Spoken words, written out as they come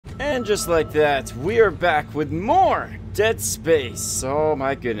And just like that, we are back with more Dead Space. Oh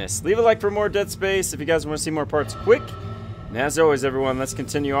my goodness. Leave a like for more Dead Space if you guys want to see more parts quick. And as always, everyone, let's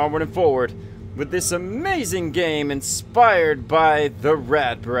continue onward and forward with this amazing game inspired by the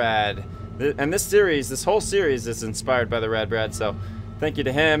Rad Brad. And this whole series is inspired by the Rad Brad, so thank you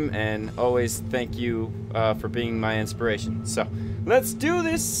to him, and always thank you for being my inspiration. So, let's do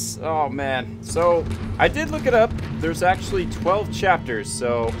this! Oh man. So, I did look it up. There's actually 12 chapters,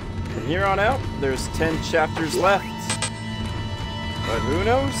 so from here on out, there's 10 chapters left. But who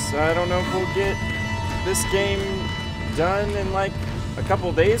knows? I don't know if we'll get this game done in like a couple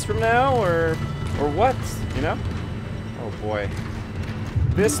days from now, or what, you know? Oh boy.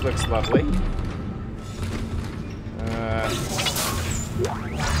 This looks lovely. I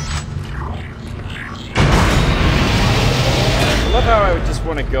love how I would just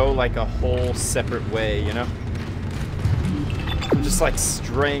want to go like a whole separate way, you know? I'm just like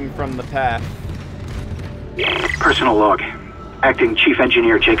straying from the path. Personal log. Acting Chief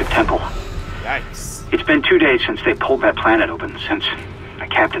Engineer Jacob Temple. Yikes. It's been 2 days since they pulled that planet open, since the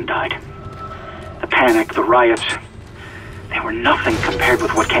captain died. The panic, the riots, they were nothing compared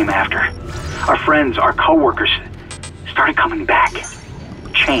with what came after. Our friends, our co-workers, started coming back.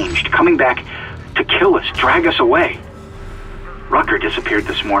 Changed, coming back to kill us, drag us away. Rucker disappeared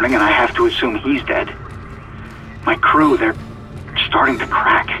this morning, and I have to assume he's dead. My crew, they're starting to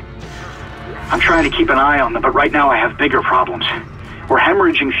crack. I'm trying to keep an eye on them, but right now I have bigger problems. We're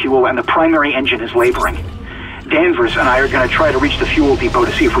hemorrhaging fuel, and the primary engine is laboring. Danvers and I are going to try to reach the fuel depot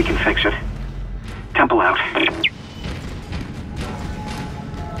to see if we can fix it. Temple out.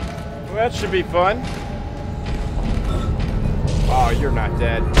 Well, that should be fun. Oh, you're not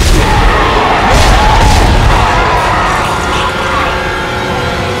dead.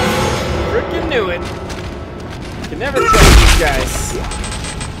 Frickin' knew it. Can never trust these guys.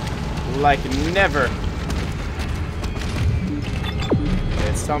 Like, never. Okay,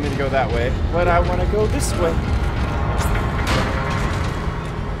 it's telling me to go that way, but I want to go this way.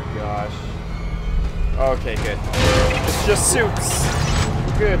 Gosh. Okay, good. It's just suits.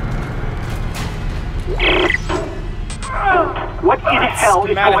 Good. What in hell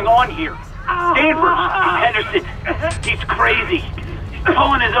is going on here? Danvers, Henderson, he's crazy. He's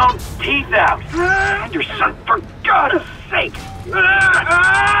pulling his own teeth out. Henderson, for God's sake.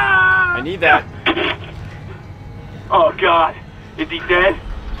 I need that. Oh, God. Is he dead?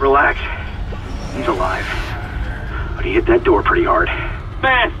 Relax. He's alive. But he hit that door pretty hard.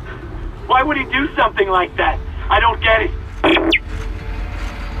 Man, why would he do something like that? I don't get it.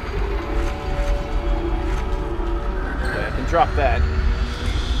 Okay, I can drop that.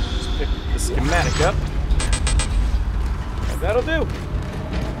 Just pick the schematic up. And that'll do.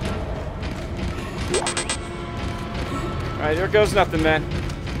 Alright, here goes nothing, man.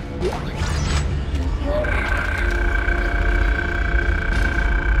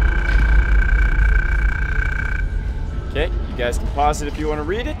 Okay, you guys can pause it if you want to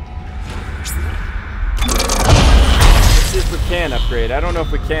read it. Let's see if we can upgrade. I don't know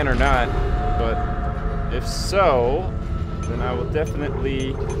if we can or not, but if so, then I will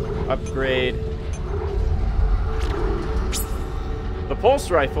definitely upgrade the pulse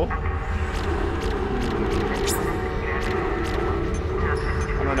rifle.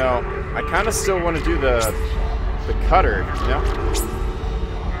 I don't know. I kind of still want to do the cutter, you know?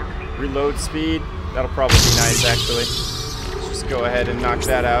 Reload speed. That'll probably be nice, actually. Let's just go ahead and knock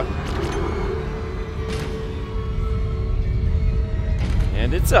that out.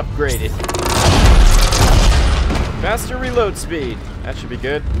 And it's upgraded. Faster reload speed. That should be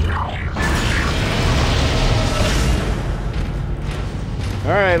good.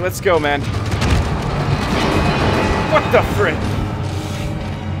 Alright, let's go, man. What the frick?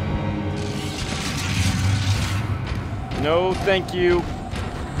 No, thank you.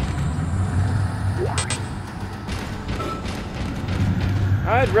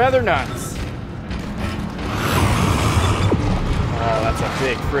 I'd rather not. Oh, that's a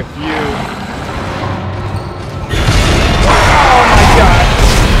big frick you. Oh my god.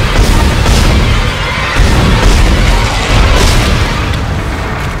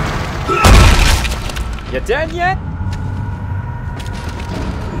 You dead yet?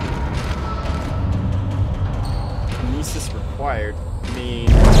 Kinesis required. I mean,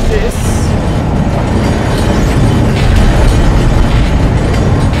 this.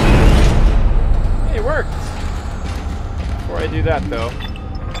 It worked. Before I do that, though,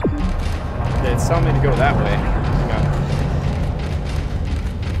 okay, it's telling me to go that way.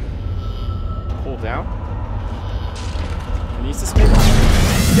 Pull down. Kinesis, maybe?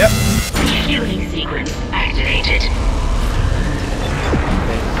 Yep. Refueling sequence activated.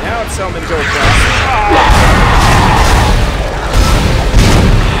 Okay, now some and go across.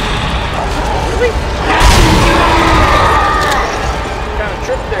 Really? Kind of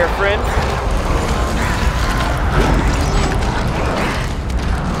tripped there, friend.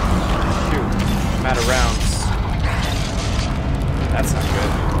 Shoot, I'm out of rounds. That's not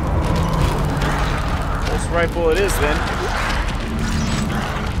good. Pulse rifle it is then.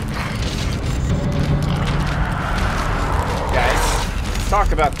 Guys, let's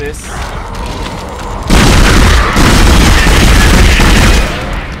talk about this.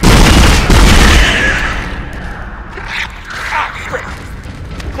 Ah, frick!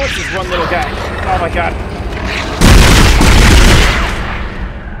 Of course there's one little guy. Oh my god.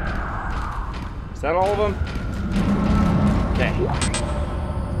 Is that all of them? Okay.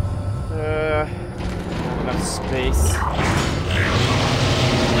 Enough space.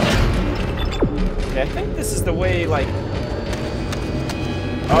 Okay, I think this is the way, like...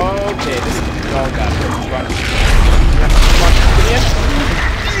 Okay, this is... Oh god, let's run. Come on,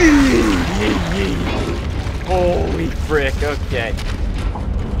 holy frick, okay.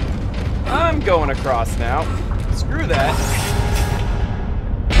 I'm going across now. Screw that.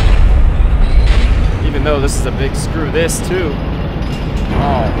 Even though this is a big screw this, too.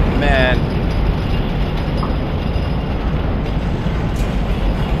 Oh, man.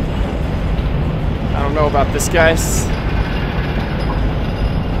 I don't know about this, guys.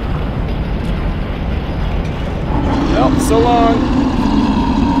 Well, so long.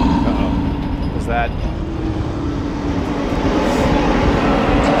 Uh-oh. What was that?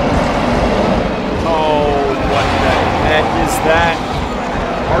 Oh, what the heck is that?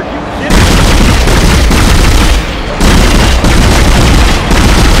 Are you kidding me?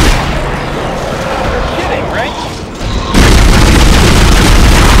 You're kidding, right?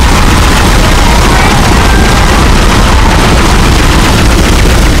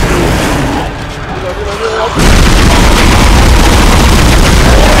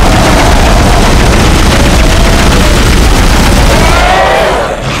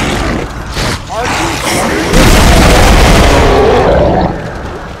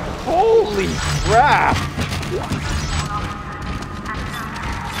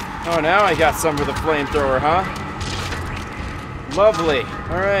 Oh, now I got some for the flamethrower, huh? Lovely.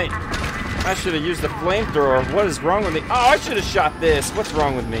 Alright. I should have used the flamethrower. What is wrong with me? Oh, I should have shot this. What's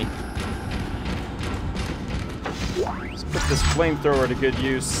wrong with me? Let's put this flamethrower to good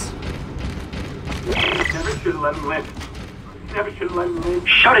use. Never should have let him live. Never should have let him live.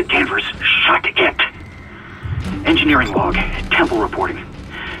 Shut it, Danvers. Shut it. Engineering log. Temple reporting.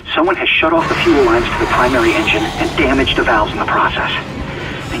 Someone has shut off the fuel lines to the primary engine and damaged the valves in the process.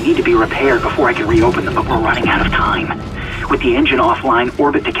 They need to be repaired before I can reopen them, but we're running out of time. With the engine offline,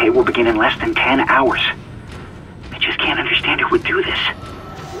 orbit decay will begin in less than 10 hours. I just can't understand who would do this.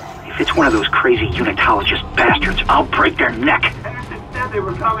 If it's one of those crazy unitologist bastards, I'll break their neck. Henderson said they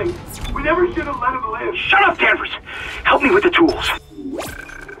were coming. We never should have let them live. Shut up, Danvers! Help me with the tools.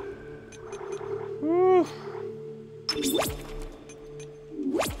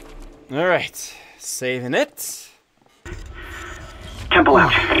 Alright. Saving it. Temple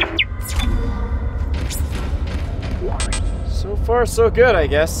out. So far, so good, I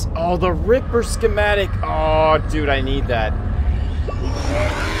guess. Oh, the Ripper schematic. Oh, dude, I need that.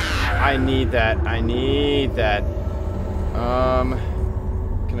 I need that.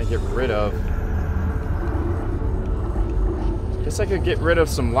 Can I get rid of? Guess I could get rid of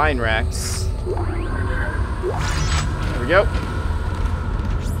some line racks. There we go.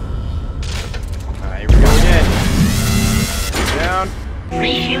 Here we go again. Down.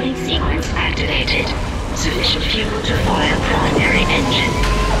 Refueling sequence activated. Sufficient fuel to fire primary engine.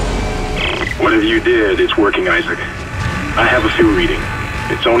 Whatever you did, it's working, Isaac. I have a fuel reading.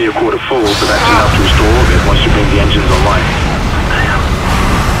 It's only a quarter full, so that's enough to restore orbit once you bring the engines online.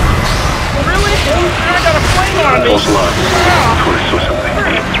 Really? I got a flame on me! False alarm. I thought I saw something.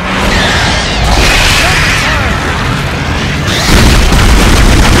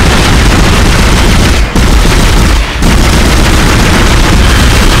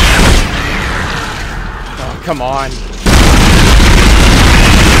 Come on.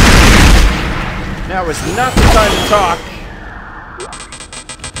 Now is not the time to talk.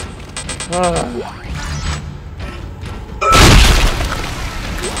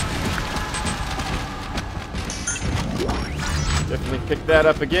 Definitely pick that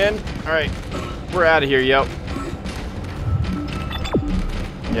up again. Alright, we're out of here, yo.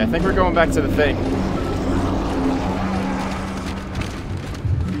 Yeah, I think we're going back to the thing.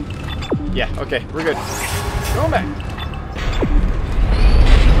 Yeah, okay, we're good. Going back.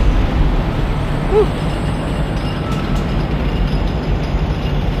 Woo.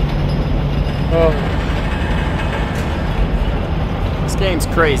 Oh. This game's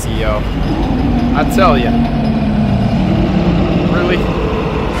crazy, yo. I tell ya. Really?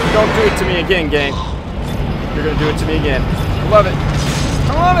 Don't do it to me again, game. You're gonna do it to me again. I love it.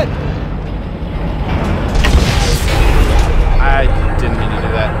 I love it. I didn't mean to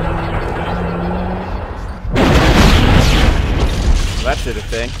do that. Well, that did a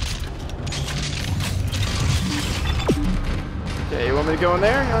thing. Okay, you want me to go in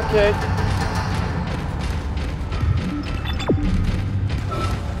there? Okay.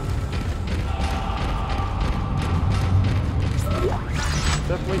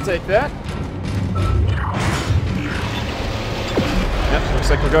 Definitely take that. Yep, looks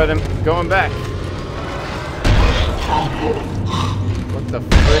like we're going back. What the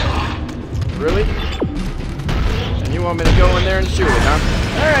frick? Really? And you want me to go in there and shoot it, huh?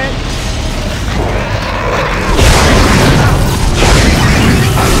 Alright.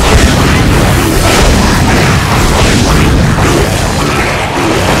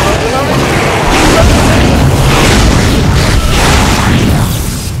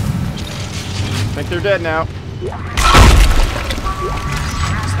 I think they're dead now.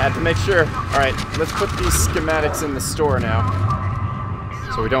 Just had to make sure. Alright, let's put these schematics in the store now.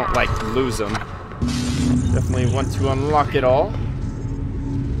 So we don't, like, lose them. Definitely want to unlock it all.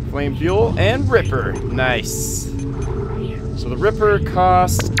 Flame Fuel and Ripper. Nice. So the Ripper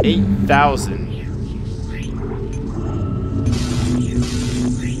costs 8,000.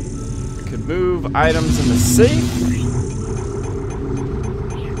 We could move items in the safe.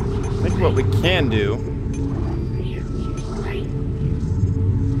 I think what we can do...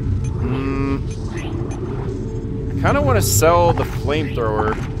 I kind of want to sell the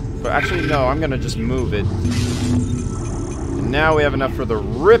flamethrower, but actually no, I'm going to just move it. And now we have enough for the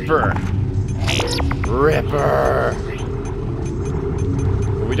Ripper. Ripper!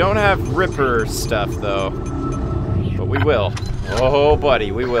 But we don't have Ripper stuff, though. But we will. Oh,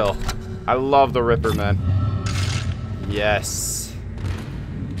 buddy, we will. I love the Ripper, man. Yes.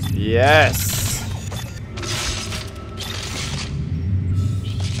 Yes!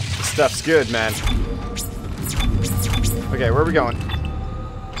 This stuff's good, man. Okay, where are we going?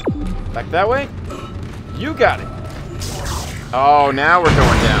 Back that way? You got it! Oh, now we're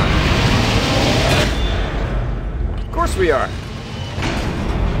going down. Of course we are.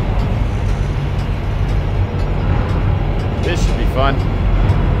 This should be fun.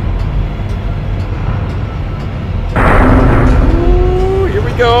 Ooh, here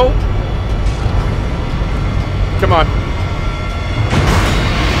we go. Come on.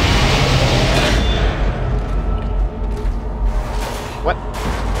 What?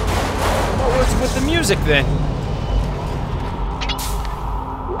 What was with the music then?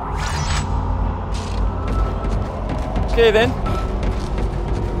 Okay then.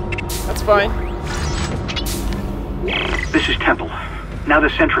 That's fine. This is Temple. Now the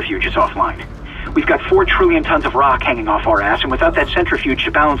centrifuge is offline. We've got 4 trillion tons of rock hanging off our ass, and without that centrifuge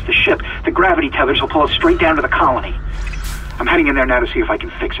to balance the ship, the gravity tethers will pull us straight down to the colony. I'm heading in there now to see if I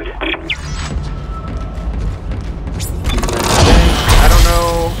can fix it. I don't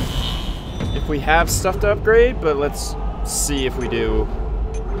know if we have stuff to upgrade, but let's see if we do.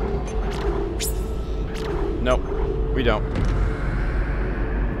 Nope, we don't.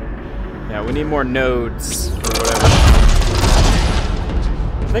 Yeah, we need more nodes or whatever.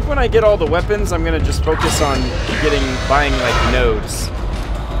 I think when I get all the weapons, I'm gonna just focus on buying like nodes.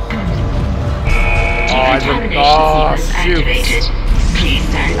 Oh, shoot. Please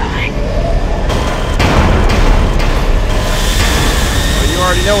stand by. Oh, you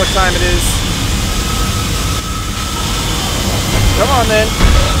already know what time it is. Come on then.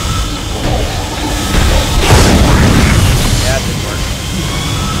 Yeah, it didn't work.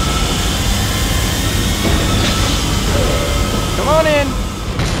 Come on in.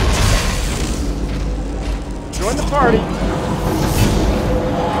 Join the party.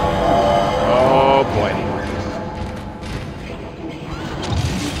 Oh boy.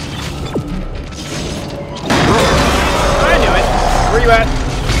 I knew it. Where you at?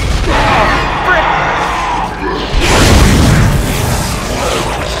 Oh, frick!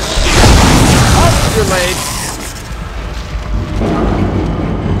 Oh, you're late.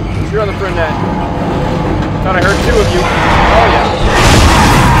 Where's your other friend at? Thought I heard 2 of you. Oh yeah.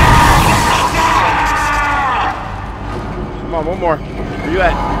 Come on, one more. Where you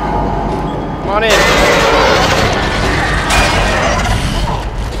at? Come on in.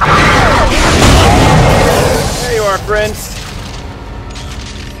 There you are, friends.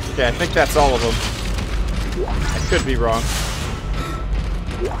 Okay, I think that's all of them. I could be wrong.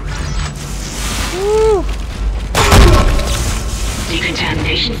 Woo!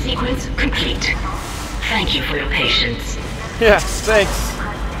 Decontamination sequence complete. Thank you for your patience. Yeah, thanks.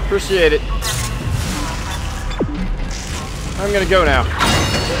 Appreciate it. I'm gonna go now.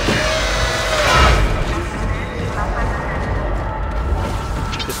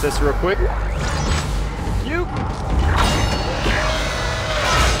 Get this real quick. You.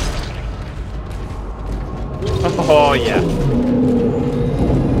 Oh, yeah.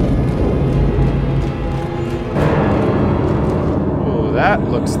 Oh, that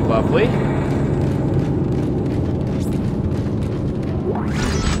looks lovely.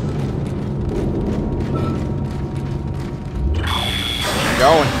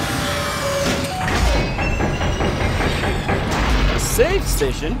 Going. A save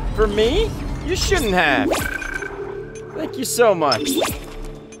station? For me? You shouldn't have. Thank you so much.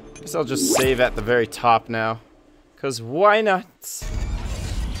 Guess I'll just save at the very top now. 'Cause why not?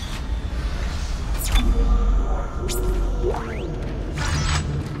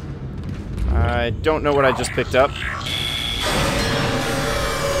 I don't know what I just picked up.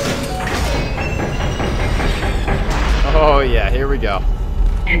 Oh yeah, here we go.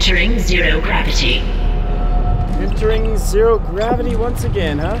 Entering zero gravity. Entering zero gravity once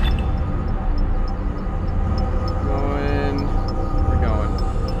again, huh? We're going.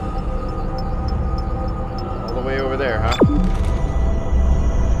 All the way over there, huh?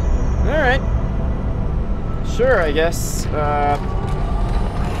 Alright. Sure, I guess. I'm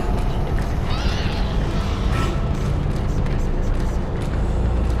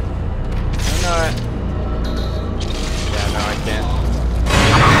not... Can't.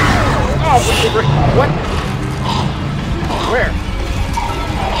 Oh, what? Where?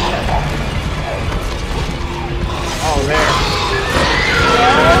 Oh, there.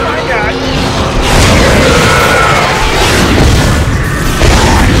 Oh my God!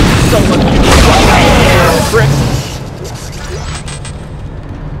 So lucky you got that brick.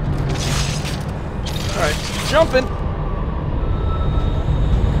 All right, jumping.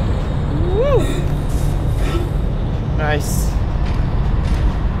 Woo! Nice.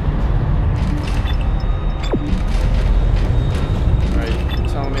 Alright, you're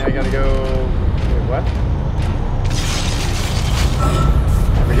telling me I gotta go... Wait, what?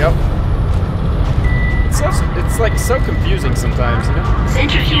 There we go. It's like so confusing sometimes, you know?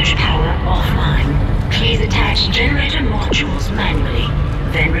 Centrifuge power offline. Please attach generator modules manually,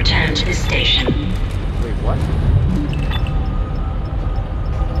 then return to the station. Wait, what?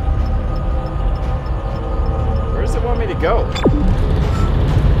 Where does it want me to go?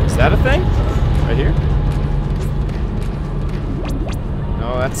 Is that a thing? Right here?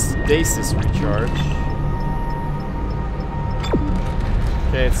 No, that's stasis recharge.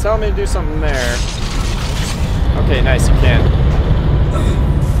 Okay, it's telling me to do something there. Okay, nice, you can.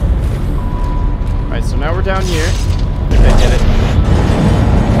 Alright, so now we're down here. I think I get it.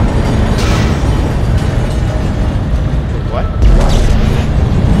 Wait, what?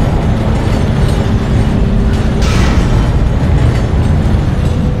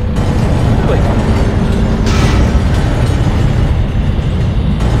 Really?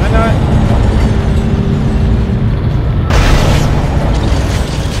 Am I not?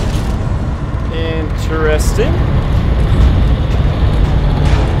 Interesting.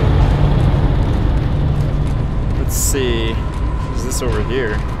 Let's see. What is this over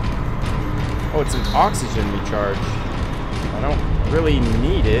here? Oh, it's an oxygen recharge. I don't really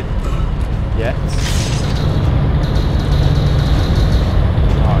need it yet.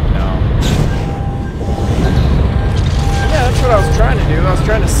 Oh no. Yeah, that's what I was trying to do. I was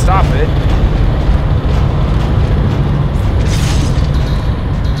trying to stop it.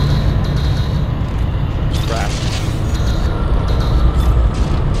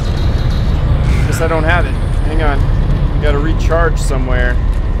 I don't have it. Hang on. Gotta recharge somewhere.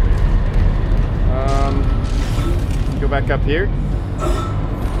 Go back up here.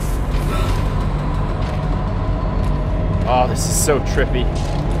 Oh, this is so trippy.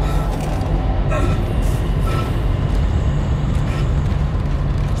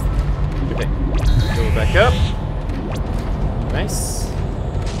 Okay. Go back up. Nice.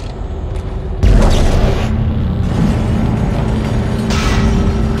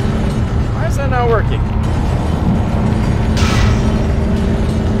 Why is that not working?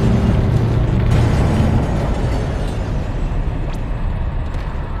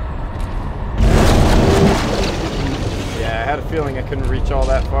 Yeah, I had a feeling I couldn't reach all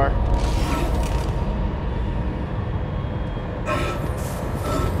that far.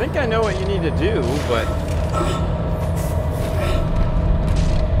 I think I know what you need to do, but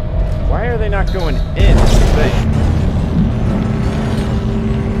why are they not going in? Is the thing.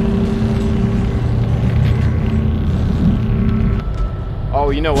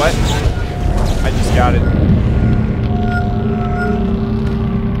 Oh, you know what? I just got it.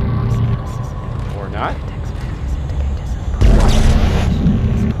 Or not?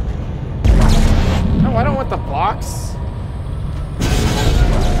 No, I don't want the box.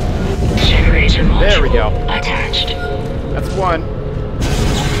 Generator module There we go. attached. That's one.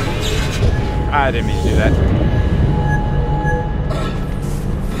 I didn't mean to do that.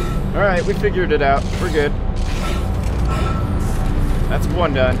 Alright, we figured it out. We're good. That's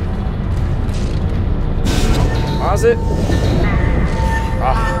one done. Pause it.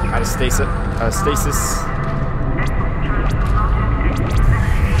 Ah, out of stasis.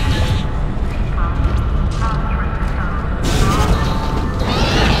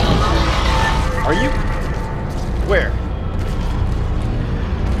 Are you? Where?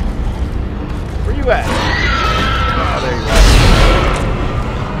 Where you at? Oh, there you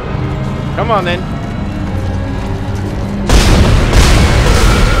are. Come on then.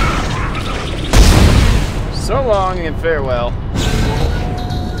 So long and farewell.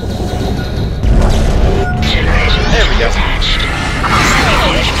 There we go.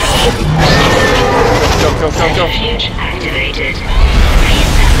 Go, go, go, go. Centrifuge activated.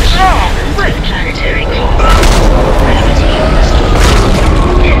 Reestablish the planetary core. Gravity restored.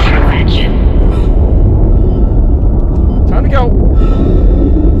 Entering vacuum. Time to go.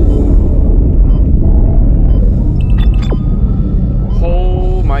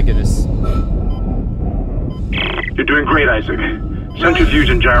 Oh my goodness. You're doing great, Isaac. Centrifuge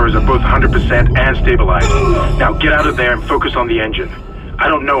and gyros are both 100% and stabilized. Now get out of there and focus on the engine. I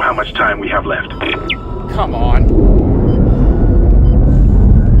don't know how much time we have left. Come on.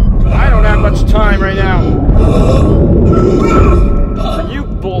 I don't have much time right now. For you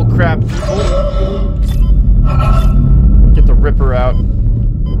bullcrap people. Get the Ripper out.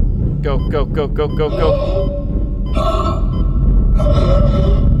 Go, go, go, go, go, go.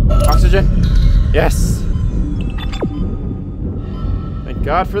 Oxygen? Yes. Thank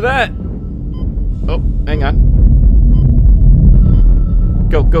God for that. Oh, hang on.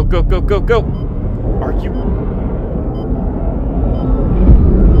 Go, go, go, go, go, go. Are you?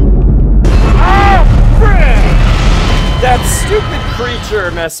 Oh, frick! That stupid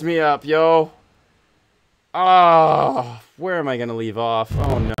creature messed me up, yo. Oh, where am I gonna leave off?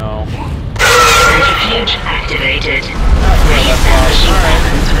 Oh no. Centrifuge activated. Reestablishing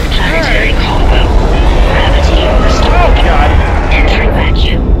balance with planetary core. Gravity restored. Oh God. Entering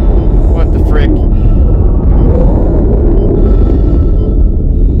vacuum. What the frick?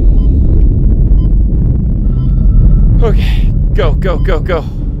 Okay, go, go, go, go.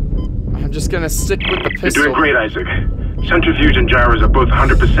 I'm just gonna stick with the pistol. You're doing great, Isaac. Centrifuge and gyros are both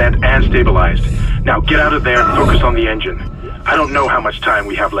 100% and stabilized. Now get out of there and focus on the engine. I don't know how much time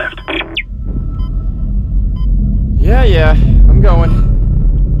we have left. Yeah, I'm going.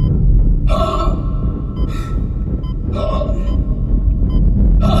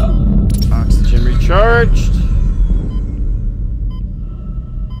 Oxygen recharged.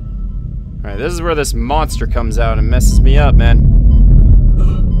 Alright, this is where this monster comes out and messes me up, man.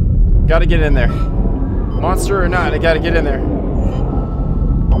 Gotta get in there. Monster or not, I gotta get in there.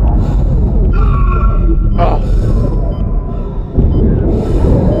 Oh.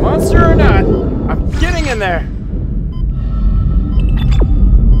 Monster or not, I'm getting in there.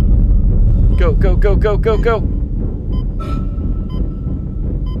 Go, go, go, go, go, go.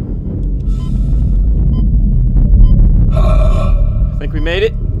 I think we made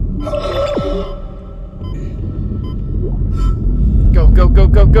it. Go, go, go,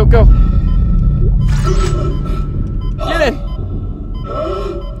 go, go, go. Get in.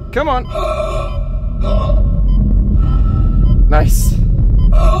 Come on. Nice.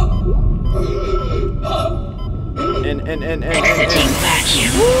 In. Exiting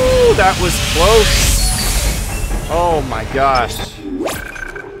vacuum. Woo, that was close. Oh my gosh.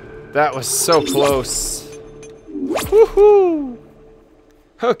 That was so close. Woohoo.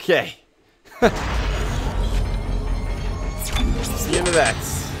 Okay. That's the end of that.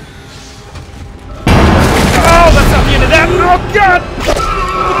 Oh, that's not the end of that. Oh God.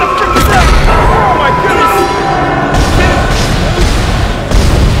 What the frick is that? Oh my goodness.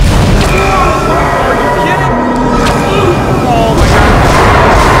 Are you kidding? Oh my God.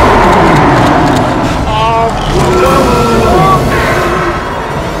 Oh no. Oh my.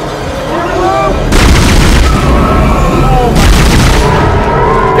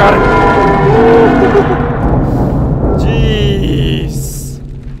 Got it. Jeez.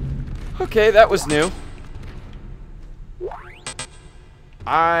 Okay, that was new.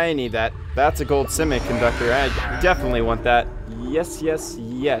 I need that. That's a gold semiconductor. I definitely want that. Yes, yes,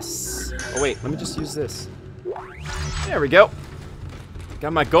 yes. Oh wait, let me just use this. There we go.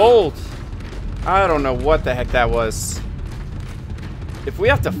 Got my gold. I don't know what the heck that was. If we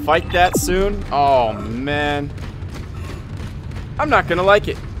have to fight that soon, oh man. I'm not gonna like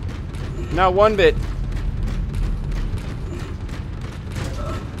it. Not one bit.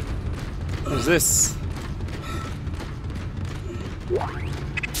 What's this?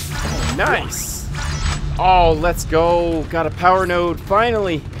 Nice. Oh, let's go. Got a power node,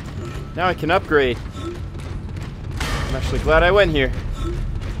 finally. Now I can upgrade. I'm actually glad I went here.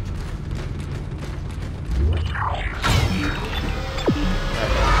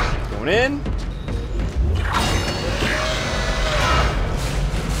 Right, going in.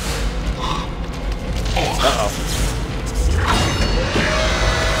 Uh-oh.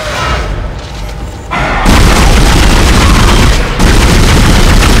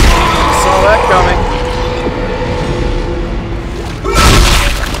 Saw that coming.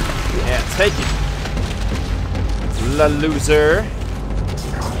 Yeah, take it. La loser.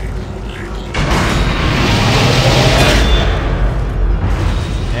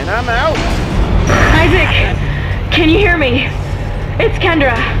 And I'm out. Isaac, can you hear me? It's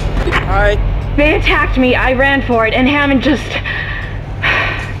Kendra. Hi. They attacked me, I ran for it, and Hammond just...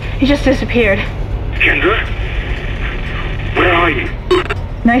 he just disappeared. Kendra? Where are you?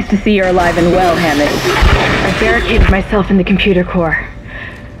 Nice to see you're alive and well, Hammond. I've barricaded myself in the computer core.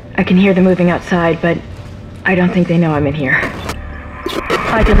 I can hear them moving outside, but I don't think they know I'm in here.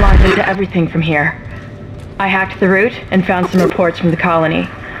 I can launch into everything from here. I hacked the route and found some reports from the colony.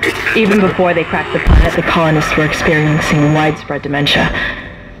 Even before they cracked the planet, the colonists were experiencing widespread dementia.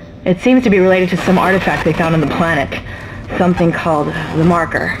 It seems to be related to some artifact they found on the planet. Something called the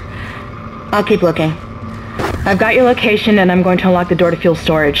marker. I'll keep looking. I've got your location and I'm going to unlock the door to fuel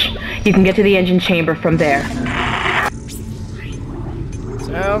storage. You can get to the engine chamber from there.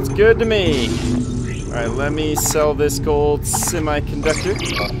 Sounds good to me. Alright, let me sell this gold semiconductor.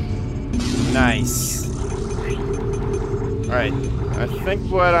 Nice. Alright, I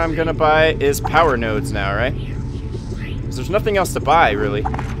think what I'm gonna buy is power nodes now, right? Because there's nothing else to buy, really.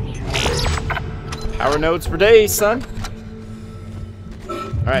 Power nodes per day, son.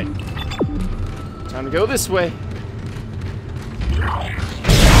 Alright. Time to go this way. Oh,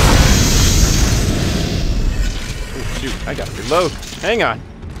 shoot. I gotta reload. Hang on.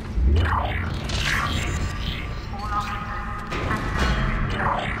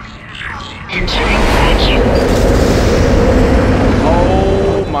 Entering vacuum.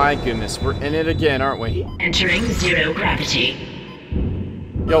 Oh my goodness. We're in it again, aren't we? Entering zero gravity.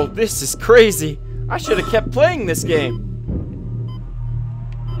 Yo, this is crazy. I should have kept playing this game.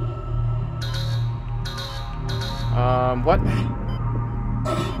 What?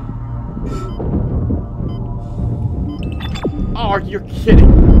 Oh, you're kidding.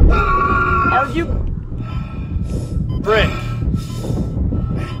 Are you? Brick.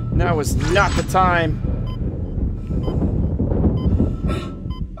 Now is not the time.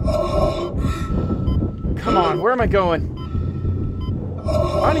 Come on, where am I going?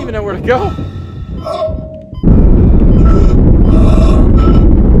 I don't even know where to go.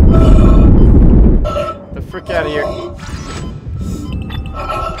 The frick out of here.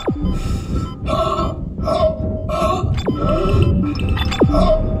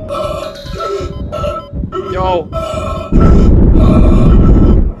 Yo.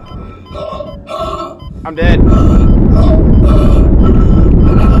 I'm dead. No,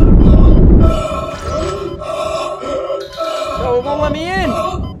 it won't let me in.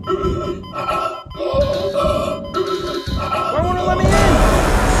 Why won't it let me in?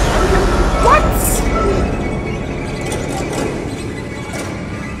 What?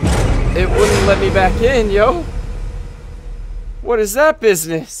 It wouldn't let me back in, yo. What is that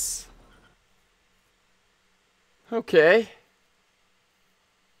business? Okay.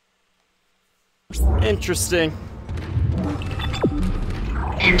 Interesting.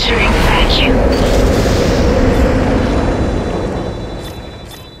 Entering vacuum.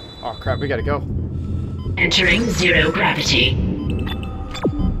 Oh crap, we gotta go. Entering zero gravity.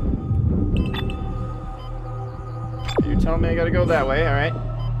 You're telling me I gotta go that way, alright.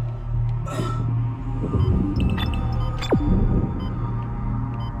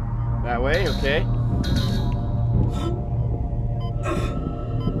 That way, okay.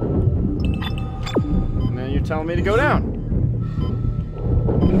 And then you're telling me to go down.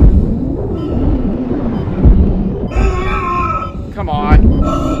 Come on.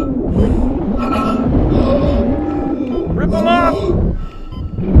 Rip them off!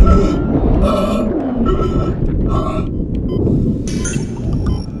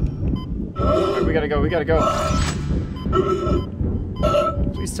 Alright, we gotta go, we gotta go.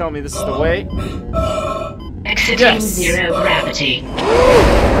 Please tell me this is the way. Exiting Yes. zero gravity. Come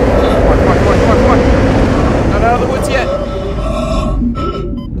on. Not out of the woods yet.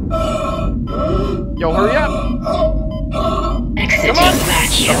 Yo, hurry up. Exiting Come on.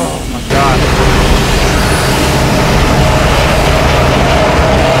 vacuum. Oh my god.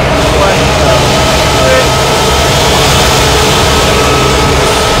 What the frick?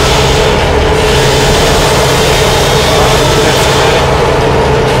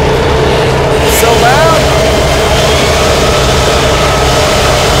 It's so loud.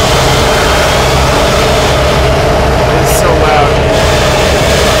 It's so loud.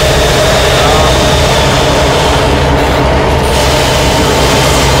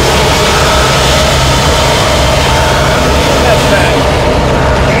 That's bad.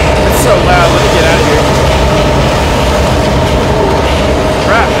 It's so loud. Let me get out of here.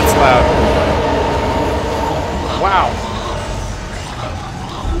 Crap, that's loud. Wow.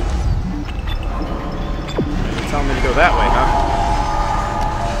 You're telling me to go that way, huh?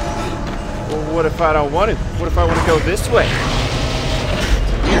 Well, what if I don't want to? What if I want to go this way?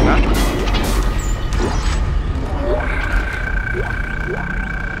 Here, huh?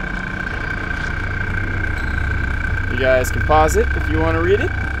 You guys can pause it if you want to read it.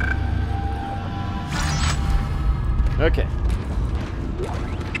 Okay.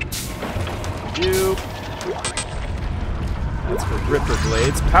 You. That's for Ripper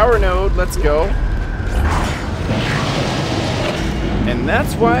Blades. Power node, let's go. And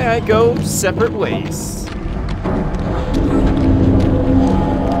that's why I go separate ways.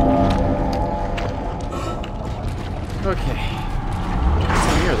 Okay. What's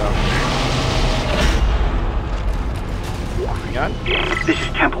in here, though? Hang on. This is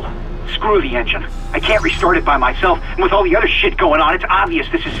Temple. Screw the engine. I can't restart it by myself, and with all the other shit going on, it's obvious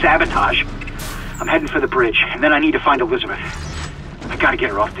this is sabotage. I'm heading for the bridge, and then I need to find Elizabeth. I gotta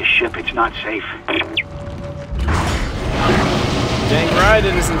get her off this ship. It's not safe. Dang right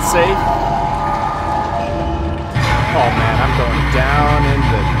it isn't safe. Oh man, I'm going down in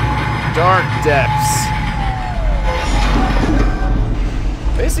the dark depths.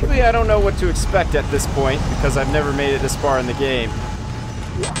 Basically, I don't know what to expect at this point because I've never made it this far in the game.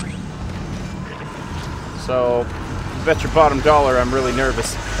 So, bet your bottom dollar I'm really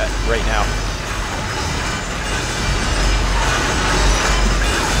nervous right now.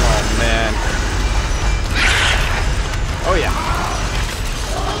 Oh man. Oh yeah.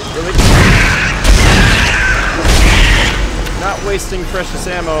 Really? Not wasting precious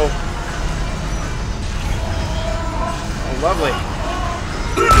ammo. Oh, lovely.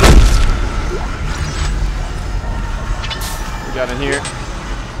 What we got in here?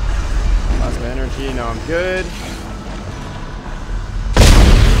 Plasma energy. No, I'm good.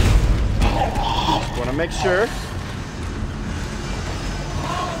 Want to make sure.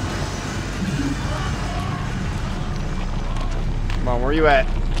 Come on, where you at?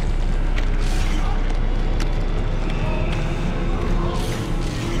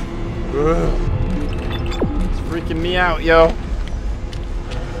 Ugh. It's freaking me out, yo. Going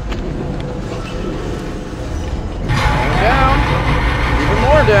down. Even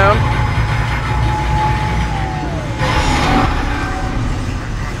more down.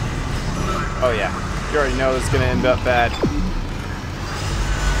 Oh yeah. You already know this is gonna end up bad.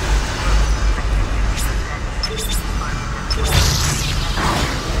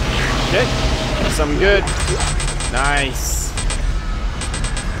 Okay. Something good. Nice.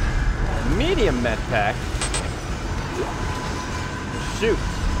 Medium med pack. Shoot.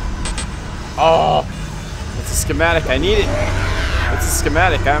 Oh, it's a schematic. I need it. It's a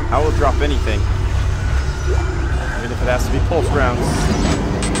schematic. I will drop anything, even if it has to be pulse rounds.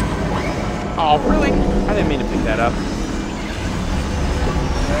 Oh, really? I didn't mean to pick that up.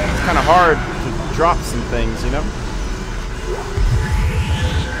 It's kind of hard to drop some things, you know.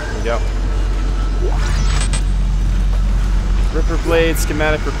 There we go. Ripper blade,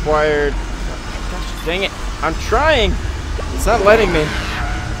 schematic required. Gosh, dang it. I'm trying. It's not letting me.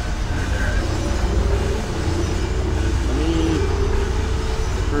 Let me...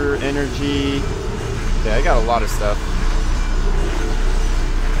 Ripper energy. Okay, I got a lot of stuff.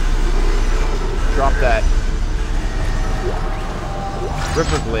 Drop that.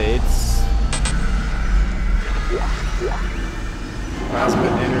 Ripper blades. Plasma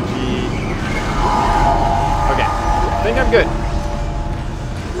energy. Okay. I think I'm good.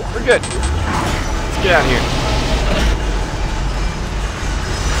 We're good. Let's get out of here.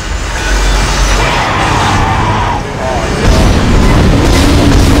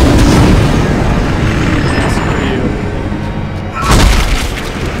 Screw you.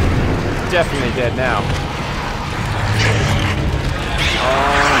 Definitely dead now.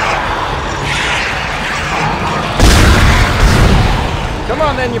 Oh.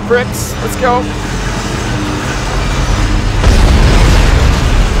 on then, you pricks. Let's go.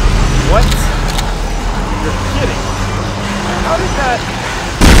 What? You're kidding. How did that...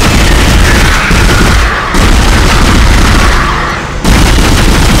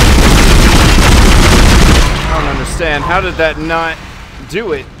 I don't understand. How did that not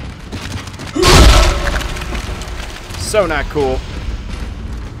do it? So not cool.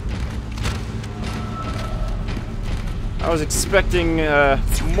 I was expecting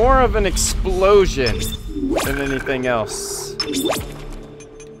more of an explosion than anything else.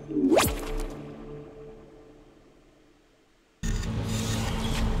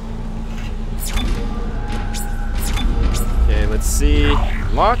 Okay, let's see.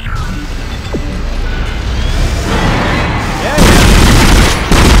 Lock. Yeah.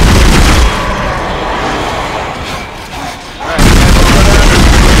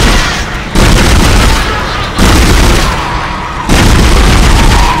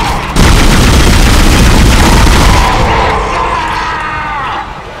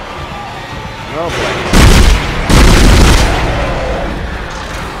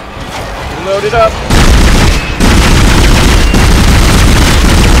 Load it up.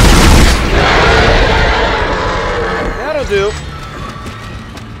 That'll do.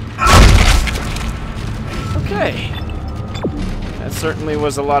 Okay. That certainly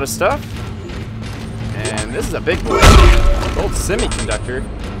was a lot of stuff. And this is a big boy. Gold semiconductor.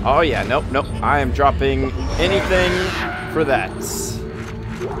 Oh yeah, nope. I am dropping anything for that.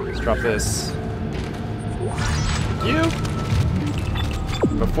 Let's drop this. You.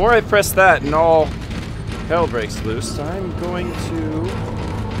 Before I press that and all hell breaks loose, I'm going to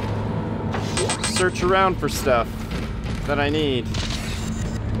search around for stuff that I need.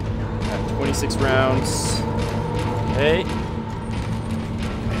 Got 26 rounds. Hey.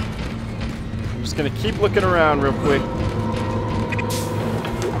 I'm just gonna keep looking around real quick.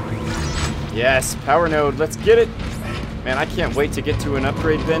 Yes, power node, let's get it. Man, I can't wait to get to an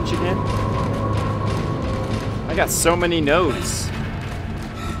upgrade bench again. I got so many nodes.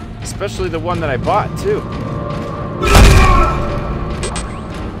 Especially the one that I bought, too.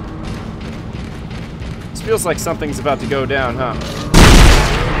 This feels like something's about to go down, huh?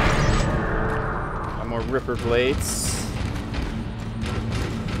 Got more ripper blades.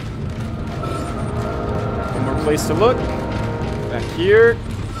 One more place to look. Back here.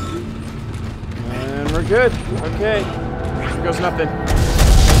 And we're good. Okay. Here goes nothing.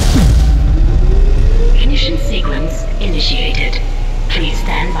 Ignition sequence initiated. Please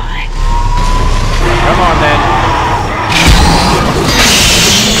stand by. Come on, then.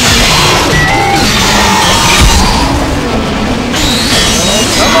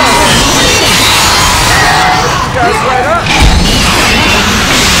 Come on, then. You guys right up.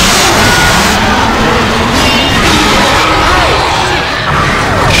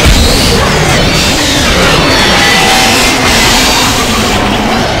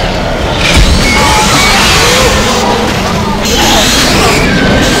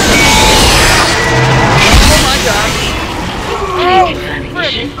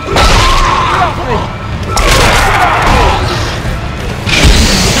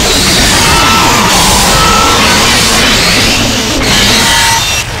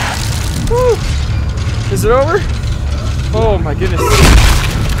 Is it over? Oh my goodness. I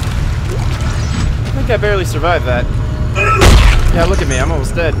think I barely survived that. Yeah, look at me, I'm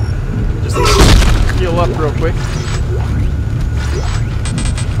almost dead. Just heal up real quick.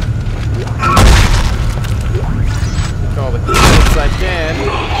 Take all the kills I can.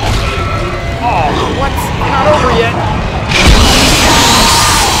 Oh, what? Not over yet.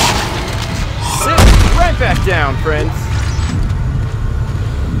 Sit right back down, friends.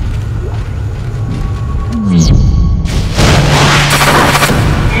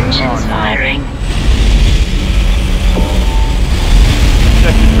 Engines firing.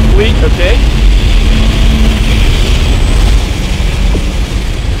 Objective complete, okay.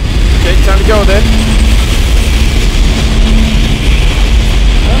 Okay, time to go then.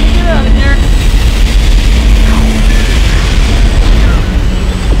 Let me get out of here.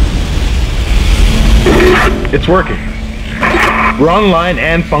 It's working. We're online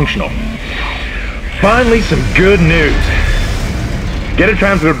and functional. Finally, some good news. Get a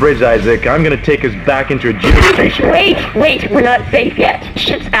transfer bridge, Isaac. I'm gonna take us back into a geostation. Wait, we're not safe yet.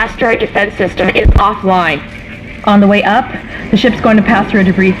 Ship's asteroid defense system is offline. On the way up, the ship's going to pass through a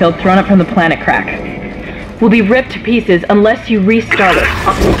debris field thrown up from the planet crack. We'll be ripped to pieces unless you restart it.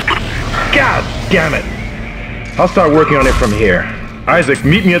 God damn it! I'll start working on it from here. Isaac,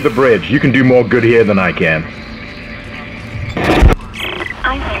 meet me at the bridge. You can do more good here than I can.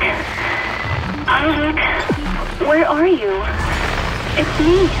 Isaac, where are you? It's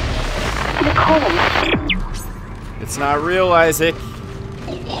me. Nicole. It's not real, Isaac.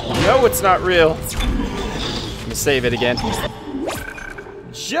 No, it's not real. Let me save it again.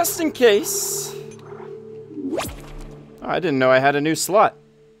 Just in case. Oh, I didn't know I had a new slot.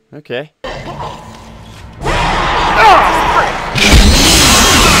 Okay.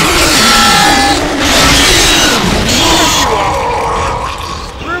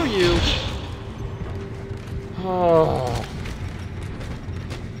 Screw you. Oh.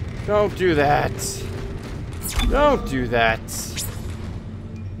 Don't do that. Don't do that.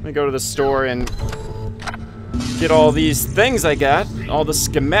 Let me go to the store and get all these things I got. All the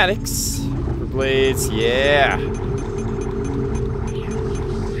schematics. Blades, yeah.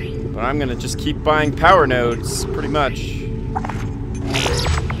 But I'm gonna just keep buying power nodes, pretty much.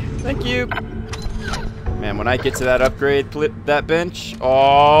 Thank you. Man, when I get to that upgrade, that bench,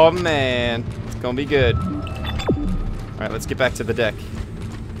 oh man, it's gonna be good. Alright, let's get back to the deck.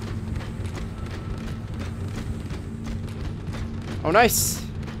 Oh, nice.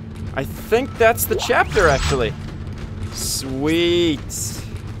 I think that's the chapter, actually. Sweet.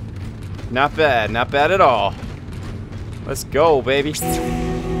 Not bad. Not bad at all. Let's go, baby.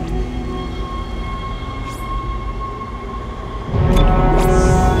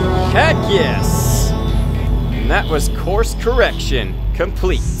 Heck yes. And that was course correction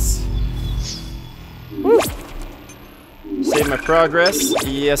complete. Woo. Save my progress.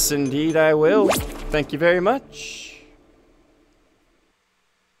 Yes, indeed, I will. Thank you very much.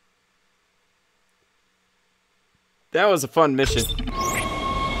 That was a fun mission.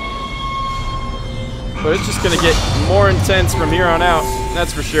 But it's just gonna get more intense from here on out,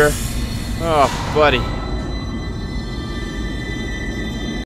 that's for sure. Oh, buddy.